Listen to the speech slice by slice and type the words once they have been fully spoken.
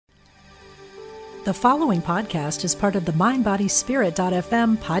The following podcast is part of the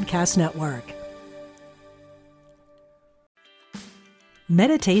MindBodySpirit.fm podcast network.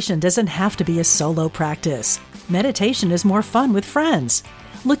 Meditation doesn't have to be a solo practice. Meditation is more fun with friends.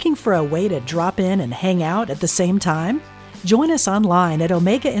 Looking for a way to drop in and hang out at the same time? Join us online at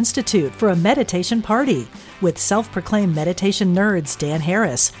Omega Institute for a meditation party with self-proclaimed meditation nerds Dan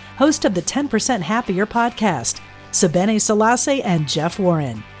Harris, host of the 10% Happier podcast, Sabene Selassie, and Jeff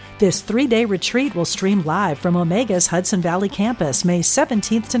Warren. This 3-day retreat will stream live from Omega's Hudson Valley campus May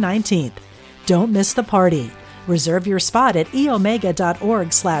 17th to 19th. Don't miss the party. Reserve your spot at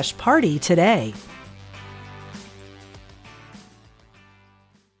eomega.org/party today.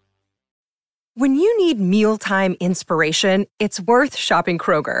 When you need mealtime inspiration, it's worth shopping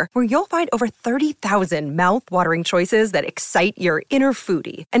Kroger, where you'll find over 30,000 mouth-watering choices that excite your inner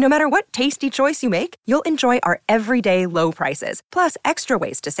foodie. And no matter what tasty choice you make, you'll enjoy our everyday low prices, plus extra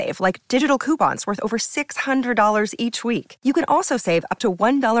ways to save, like digital coupons worth over $600 each week. You can also save up to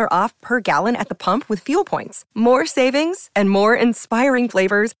 $1 off per gallon at the pump with fuel points. More savings and more inspiring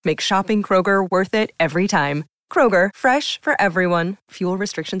flavors make shopping Kroger worth it every time. Kroger, fresh for everyone. Fuel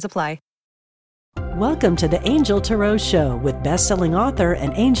restrictions apply. Welcome to the Angel Tarot Show with best-selling author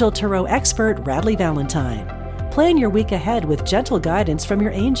and Angel Tarot expert Radleigh Valentine. Plan your week ahead with gentle guidance from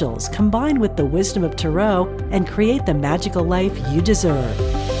your angels, combined with the wisdom of Tarot, and create the magical life you deserve.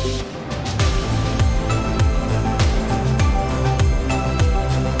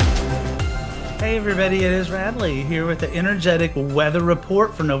 Hey everybody, it is Radleigh here with the energetic weather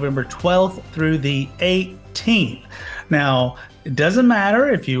report for November 12th through the 18th. Now, it doesn't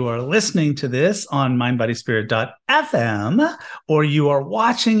matter if you are listening to this on mindbodyspirit.fm or you are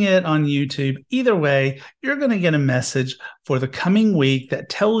watching it on YouTube. Either way, you're going to get a message for the coming week that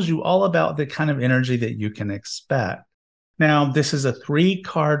tells you all about the kind of energy that you can expect. Now, this is a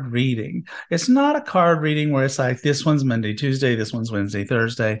 3-card reading. It's not a card reading where it's like, this one's Monday, Tuesday, this one's Wednesday,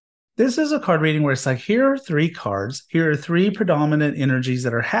 Thursday. This is a card reading where it's like, here are 3 cards. Here are 3 predominant energies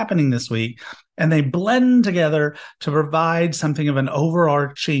that are happening this week, and they blend together to provide something of an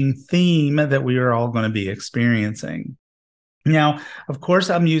overarching theme that we are all going to be experiencing. Now, of course,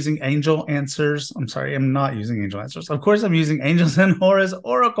 I'm using angel answers. I'm sorry, I'm not using angel answers. Of course, I'm using Angels and Horus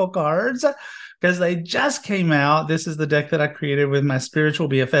Oracle cards because they just came out. This is the deck that I created with my spiritual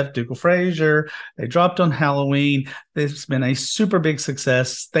BFF, Dougal Fraser. They dropped on Halloween. It's been a super big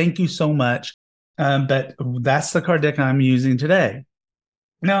success. Thank you so much. But that's the card deck I'm using today.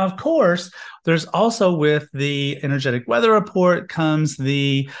 Now, of course, there's also with the energetic weather report comes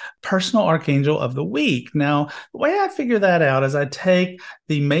the personal archangel of the week. Now, the way I figure that out is I take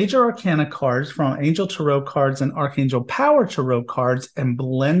the major arcana cards from Angel Tarot cards and Archangel Power Tarot cards and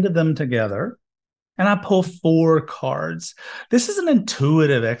blend them together. And I pull 4 cards. This is an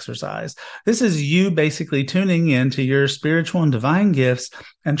intuitive exercise. This is you basically tuning into your spiritual and divine gifts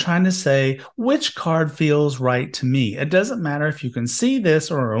and trying to say, which card feels right to me? It doesn't matter if you can see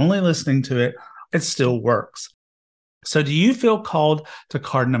this or are only listening to it, it still works. So do you feel called to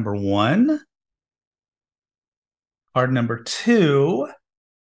card number 1, card number 2,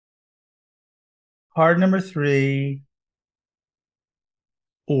 card number 3,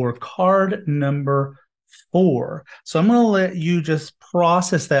 or card number 4? So I'm going to let you just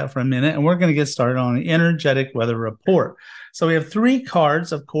process that for a minute, and we're going to get started on the energetic weather report. So we have 3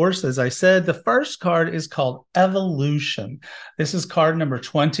 cards, of course, as I said. The first card is called Evolution. This is card number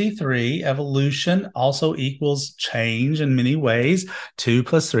 23. Evolution also equals change in many ways. 2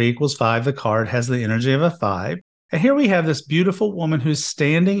 plus 3 equals 5. The card has the energy of a 5. And here we have this beautiful woman who's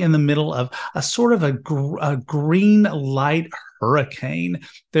standing in the middle of a sort of a green light hurricane.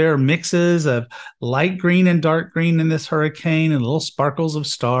 There are mixes of light green and dark green in this hurricane and little sparkles of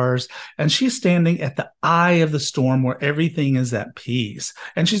stars. And she's standing at the eye of the storm where everything is at peace.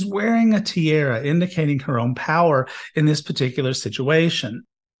 And she's wearing a tiara, indicating her own power in this particular situation.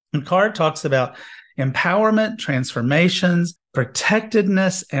 The card talks about empowerment, transformations,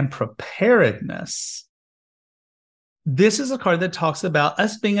 protectedness, and preparedness. This is a card that talks about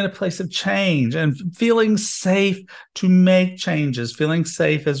us being in a place of change and feeling safe to make changes, feeling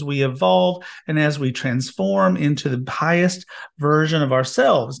safe as we evolve and as we transform into the highest version of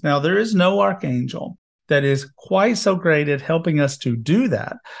ourselves. Now, there is no archangel that is quite so great at helping us to do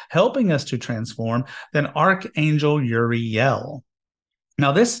that, helping us to transform, than Archangel Uriel.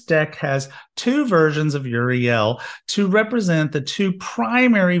 Now, this deck has 2 versions of Uriel to represent the 2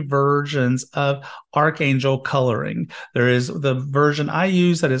 primary versions of archangel coloring. There is the version I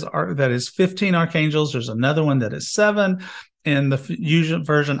use that is 15 archangels. There's another one that is 7. And the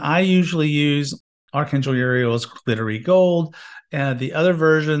version I usually use, Archangel Uriel is glittery gold. The other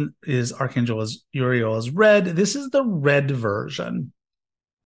version is Archangel Uriel is red. This is the red version.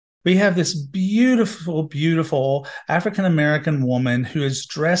 We have this beautiful, beautiful African-American woman who is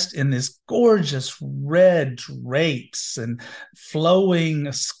dressed in this gorgeous red drapes and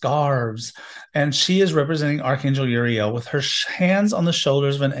flowing scarves. And she is representing Archangel Uriel with her hands on the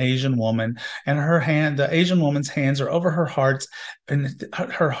shoulders of an Asian woman. And the Asian woman's hands are over her heart, and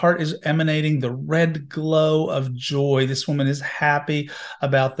her heart is emanating the red glow of joy. This woman is happy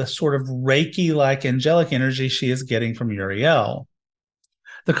about the sort of Reiki-like angelic energy she is getting from Uriel.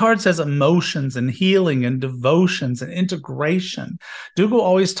 The card says emotions and healing and devotions and integration. Dougal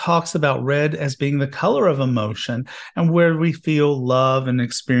always talks about red as being the color of emotion and where we feel love and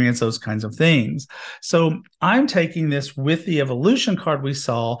experience those kinds of things. So I'm taking this with the evolution card we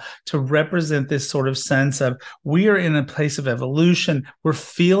saw to represent this sort of sense of we are in a place of evolution. We're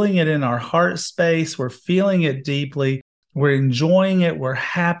feeling it in our heart space. We're feeling it deeply. We're enjoying it. We're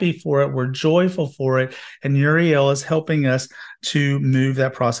happy for it. We're joyful for it. And Uriel is helping us to move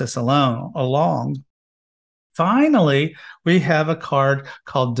that process along. Finally, we have a card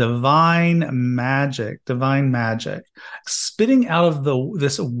called Divine Magic. Spitting out of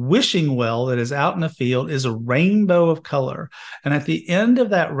this wishing well that is out in the field is a rainbow of color. And at the end of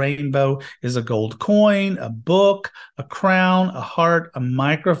that rainbow is a gold coin, a book, a crown, a heart, a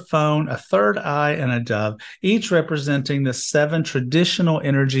microphone, a third eye, and a dove, each representing the 7 traditional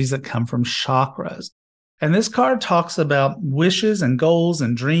energies that come from chakras. And this card talks about wishes and goals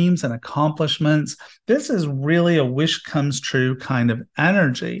and dreams and accomplishments. This is really a wish comes true kind of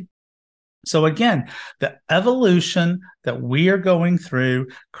energy. So again, the evolution that we are going through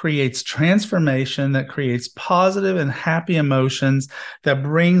creates transformation, that creates positive and happy emotions, that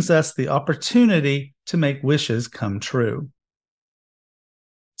brings us the opportunity to make wishes come true.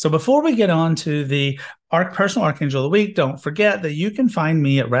 So before we get on to the personal Archangel of the Week, don't forget that you can find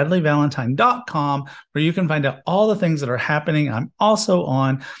me at radleyvalentine.com, where you can find out all the things that are happening. I'm also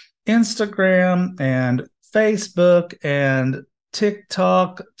on Instagram and Facebook and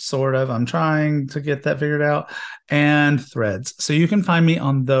TikTok, sort of. I'm trying to get that figured out, and Threads. So you can find me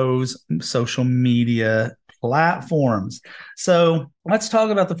on those social media platforms. So let's talk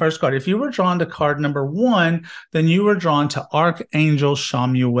about the first card. If you were drawn to card number 1, then you were drawn to Archangel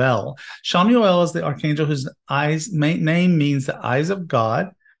Chamuel. Chamuel is the archangel whose name means the eyes of God,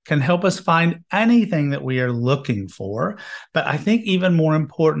 can help us find anything that we are looking for. But I think even more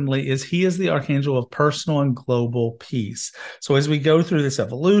importantly is he is the archangel of personal and global peace. So as we go through this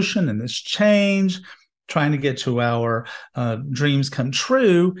evolution and this change, trying to get to our dreams come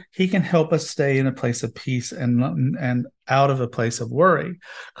true, he can help us stay in a place of peace and out of a place of worry.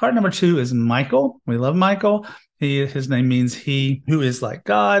 Card number 2 is Michael. We love Michael. His name means he who is like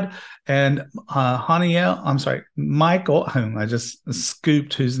God. And Michael, I just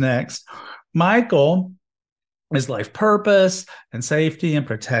scooped who's next. Michael is life purpose and safety and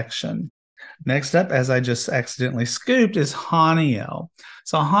protection. Next up, as I just accidentally scooped, is Haniel.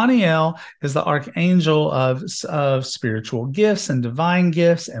 So Haniel is the archangel of spiritual gifts and divine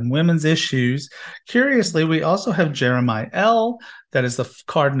gifts and women's issues. Curiously, we also have Jeremiah. That is the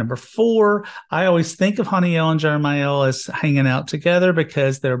card number 4. I always think of Haniel and Jeremiah as hanging out together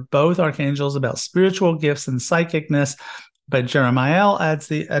because they're both archangels about spiritual gifts and psychicness. But Jeremiah adds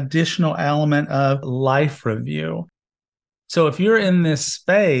the additional element of life review. So if you're in this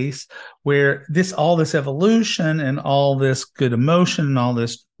space where all this evolution and all this good emotion and all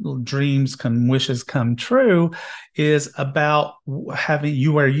this wishes come true is about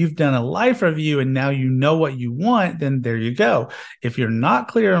where you've done a life review and now you know what you want, then there you go. If you're not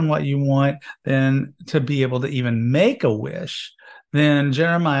clear on what you want, then to be able to even make a wish, then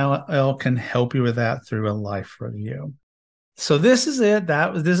Jeremiah can help you with that through a life review. So this is it.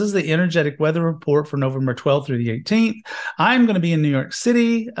 This is the energetic weather report for November 12th through the 18th. I'm going to be in New York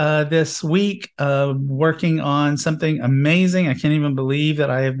City this week working on something amazing. I can't even believe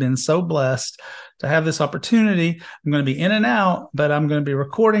that I have been so blessed to have this opportunity. I'm going to be in and out, but I'm going to be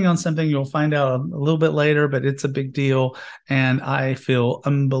recording on something you'll find out a little bit later, but it's a big deal. And I feel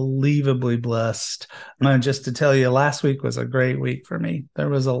unbelievably blessed. Just to tell you, last week was a great week for me. There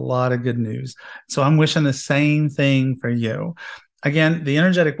was a lot of good news. So I'm wishing the same thing for you. Again, the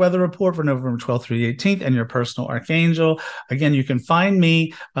energetic weather report for November 12th through the 18th and your personal archangel. Again, you can find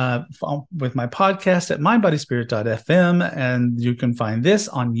me with my podcast at mindbodyspirit.fm, and you can find this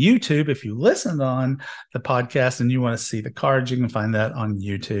on YouTube. If you listened on the podcast and you want to see the cards, you can find that on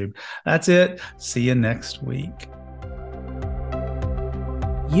YouTube. That's it. See you next week.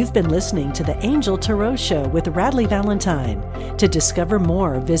 You've been listening to the Angel Tarot Show with Radley Valentine. To discover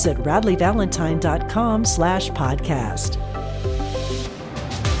more, visit radleyvalentine.com/podcast.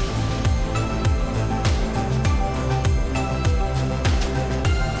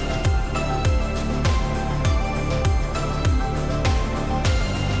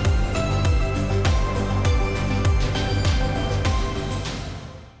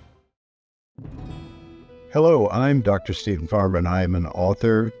 Hello, I'm Dr. Stephen Farber, and I am an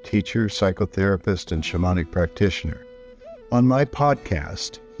author, teacher, psychotherapist, and shamanic practitioner. On my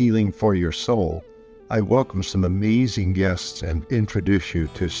podcast, Healing for Your Soul, I welcome some amazing guests and introduce you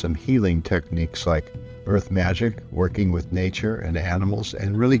to some healing techniques like earth magic, working with nature and animals,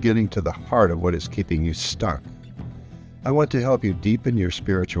 and really getting to the heart of what is keeping you stuck. I want to help you deepen your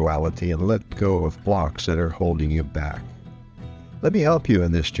spirituality and let go of blocks that are holding you back. Let me help you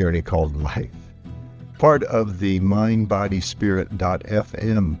in this journey called life. Part of the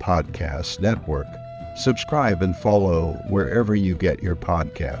mindbodyspirit.fm podcast network. Subscribe and follow wherever you get your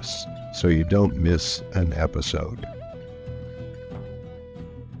podcasts so you don't miss an episode.